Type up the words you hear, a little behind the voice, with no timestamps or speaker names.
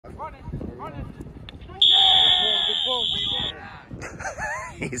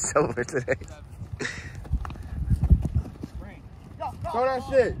He's sober today. Throw that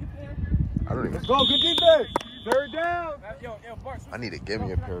shit. I don't even. Let's go. Good defense. Third down. I need to give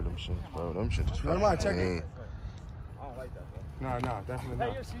me a pair of them shits, bro. Them shit just fucking check clean. it. I don't like that, bro. No, definitely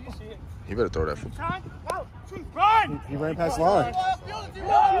not. You better throw that. He ran past the line.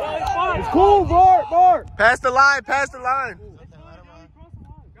 It's cool, Bart. Pass the line. Pass the line.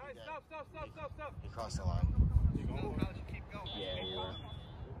 Guys, stop. He crossed the line.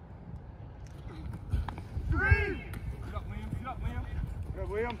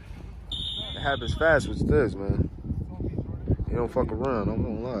 William. It happens fast with this, man. You don't fuck around. I'm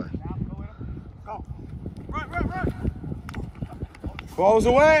gonna lie. Go. Run. Balls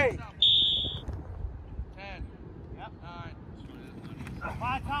away. 10. Yep. 9.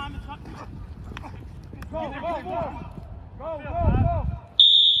 My time is up. Go.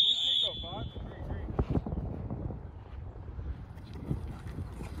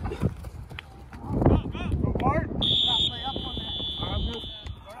 Bart.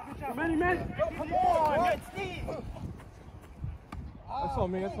 Many men. Come on. Steve. That's on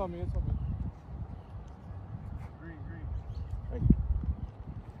me. Green. Thank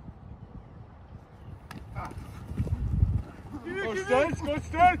you. Go Studs. Good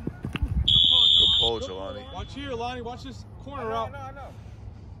pull, Jelani. Watch here, Lonnie. Watch this corner out.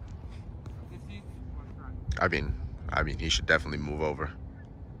 I mean, he should definitely move over.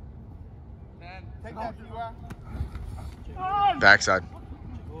 10. Take that, Backside.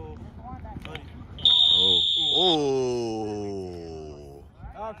 Oh.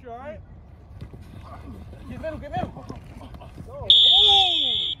 Alex, you all right? Get middle. Go.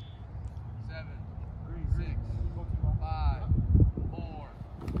 7. 6. 5. 4.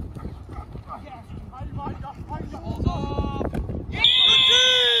 Balls off. Yeah!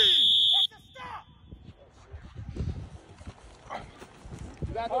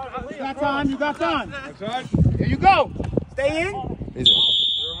 You got time. That's right. Here you go. Stay in. Easy.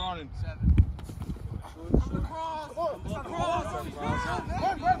 We're running. 7.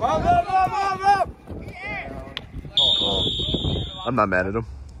 Up. Oh. I'm not mad at him.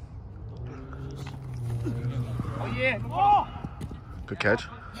 Oh, yeah. Good catch.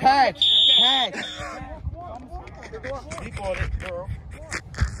 Catch. He caught it, girl.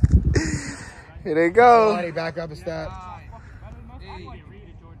 Here they go. Lonnie, back up a step. 9. 8.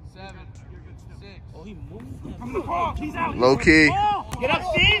 7. 6. Oh, he moved. From the ball. He's out. Low key. Get up,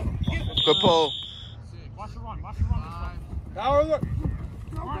 Steve. Good pull. 6. Watch the run. 5. Power, look.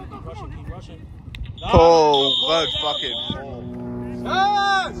 Keep rushing. Pull. Good fucking pull.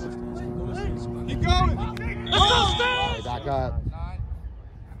 Yes! Keep going. Let's go, Steve. Back up. 9.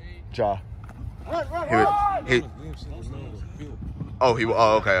 8. Ja. Run. He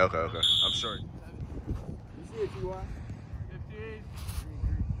okay. I'm sorry. You see it, T.Y. 15.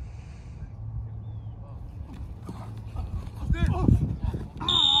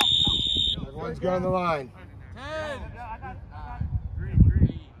 Everyone's going the line. 10. 9. 3.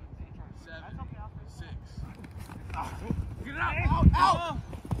 7. 6. Get it out.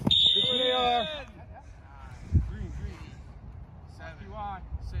 Good for they are. 3. 7.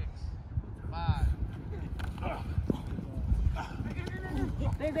 6. 5.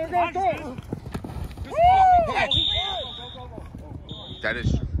 That is.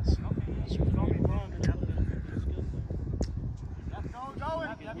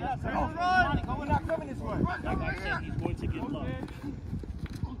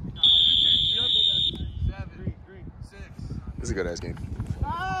 This is a good ass game.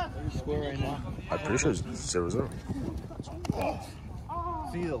 I'm pretty sure it's 0-0.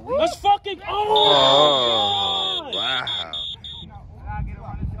 Let's fucking Oh, wow.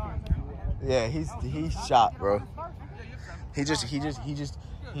 Yeah, he's shot, bro. He just had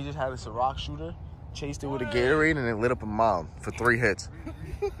a Ciroc shooter, chased it with a Gatorade, and it lit up a mile for 3 hits.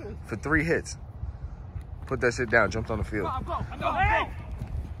 For 3 hits. Put that shit down, jumped on the field. Pull.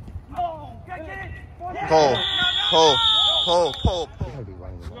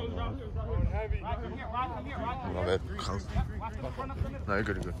 My bad. No, you're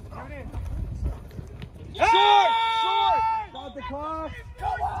good. Start the clock.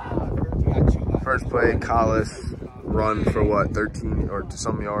 First play, Collis run for what, 13 or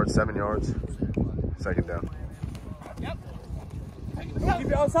some yards, 7 yards. Second down. Keep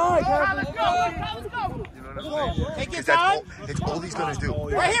it outside. Let's go. You know what I'm saying? Because that's all he's gonna do.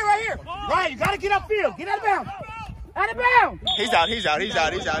 Right here. Ryan, you gotta get upfield. Get out of bounds. He's out.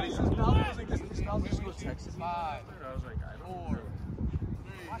 5. 4.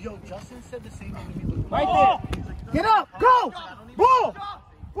 Yo, Justin said the same thing to me. Right there. Get up. Go. Ball.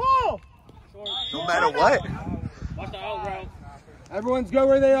 No matter what. Watch the out route. Everyone's go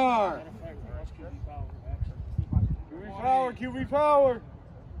where they are. QB power, QB power.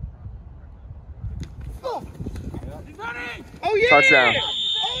 Oh yeah! Touchdown.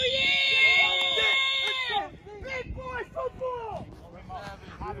 Oh yeah! Big boy football!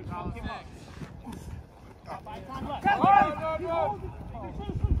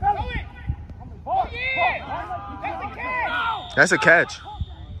 Oh yeah! That's a catch.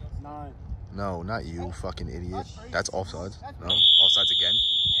 No, not you, fucking idiot. That's offsides. No, offsides again.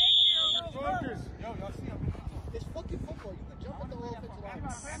 It's fucking football. You can jump at the offensive line.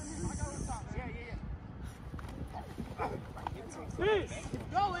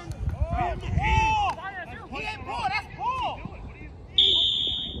 Keep going. He ain't ball. That's ball.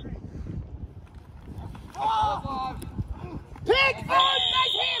 Pick! Oh,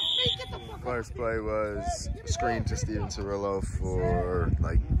 nice hand, feet. Get the fuck. First play was screen to Steven Cirillo for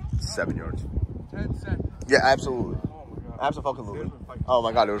like 7 yards. 10 seconds. Yeah, absolutely. Absolutely. Oh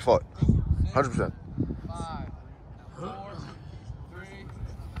my God, it was fought. 100%. 5, 4, 3.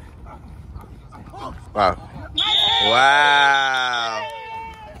 Wow. Wow.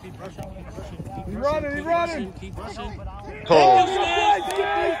 He's running. He's running. Pull.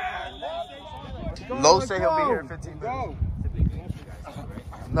 Low say he'll be here in 15 minutes. Go.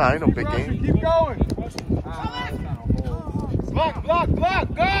 Nah, ain't no big game. Keep going. Block.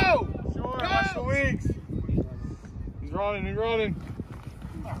 Go. Sure. Watch the wings. He's running.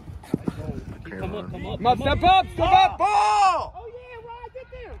 Come on. Come up, step up, ball! Oh yeah, Ryan, get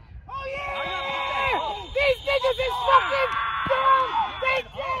there! Oh yeah! These niggas is fucking dumb! They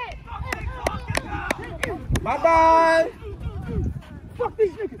dead! Bye-bye! Fuck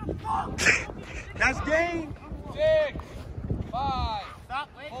these niggas! That's game! 6, 5,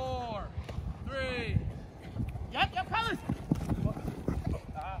 4, 3. Yep, fellas!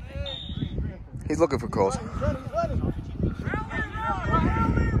 He's looking for calls.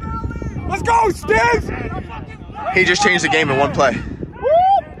 Let's go, Sticks! He just changed the game in one play.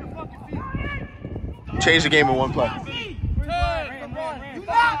 Changed the game in one play. You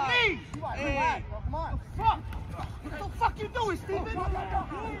got me! Come on. What the fuck you doing, Steven?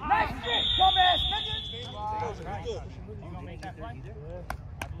 Nice shit, dumbass nigga!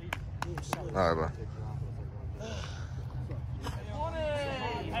 All right, bro.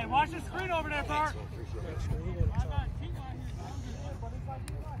 Hey, watch the screen over there, Bart.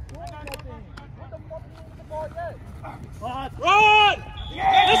 Run!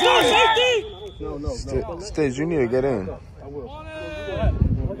 Let's go, safety! No. Stiz, you need to get in. Good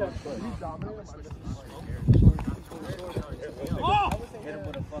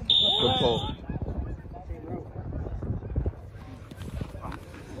pull.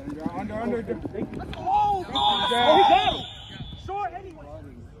 Under. Oh, he got him! Short anyway.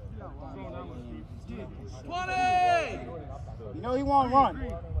 20! You know he won't run.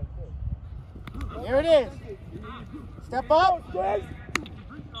 Here it is. Step up. Good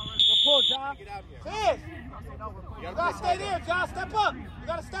pull, John. Cheers. You gotta stay there, John. Step up. You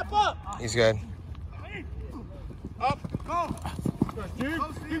gotta step up. He's good. Up. Go.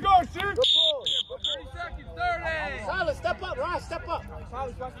 Keep going, Steve. Good pull. 30 seconds, 30. Silas, step up. Ryan, step up.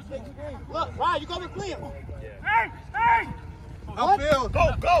 Silas, watch the stage game. Look, Ryan, you go with Liam. Hey! Outfield.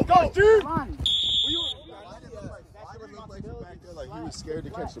 Go, Steve. Like he was scared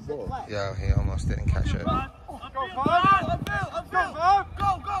to catch the ball. Yeah, he almost didn't catch it. Go, Bob.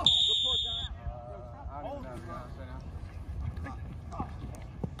 Go.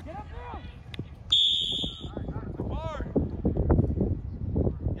 Get up there.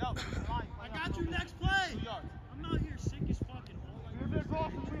 Yo, I got you next play. I'm out here sick as fucking hole. You're a bit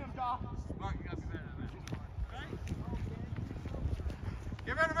off from Liam, Doc. Mark, you got to be better than that. Okay?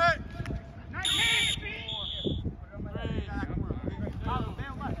 Get rid of it. Nice hand, Speed.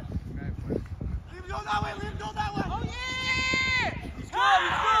 Leave him go that way. Oh, yeah! He's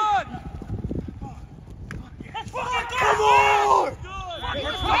good. Let's fucking go!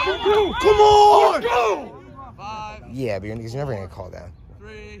 Come on! Go! 5, Yeah, but he's never gonna call that.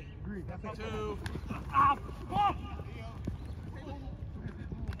 3, 2.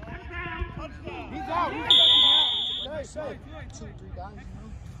 He's out. Nice. 2, 3 guys.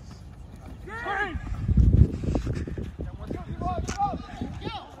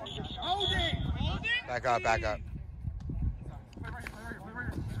 Back up.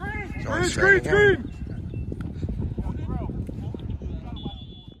 Screen.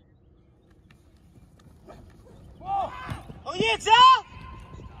 Oh yeah, John!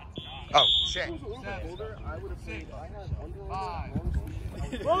 Oh, shit. 7, 6, 5.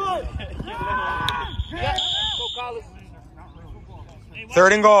 Run! Yeah. Go, Carlos.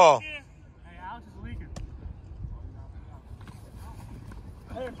 3rd and goal. Hey, Alex is leaking.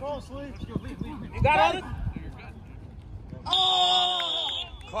 call, Sleep. You got it? Oh!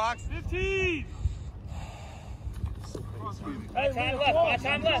 Clock's 15! Time left.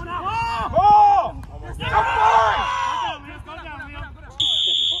 Time left. Oh! Come on! Go down, Liam.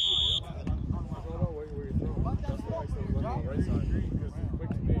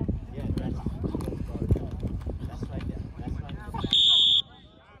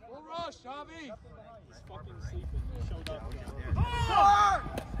 Full rush, Javi. He's fucking sleeping. He showed up.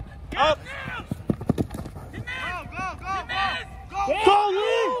 Up.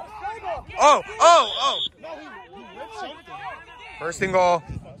 Oh. First and goal.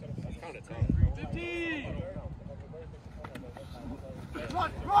 15!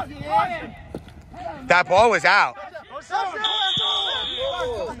 Run! That ball was out. In the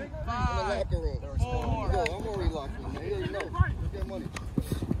locker room. Yo, I'm already locked in, man. You already know. You get money.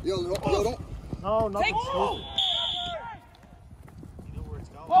 Yo, don't. No, nothing.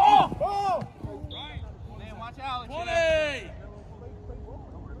 Oh! Man, watch out. 20!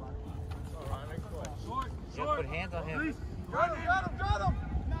 Short. Put hands on him. Got him.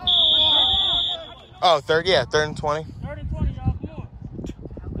 Oh, third and 20. 3rd and 20, y'all. Come on.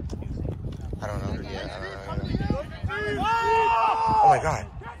 I don't know. Yeah, I don't know. Oh my God.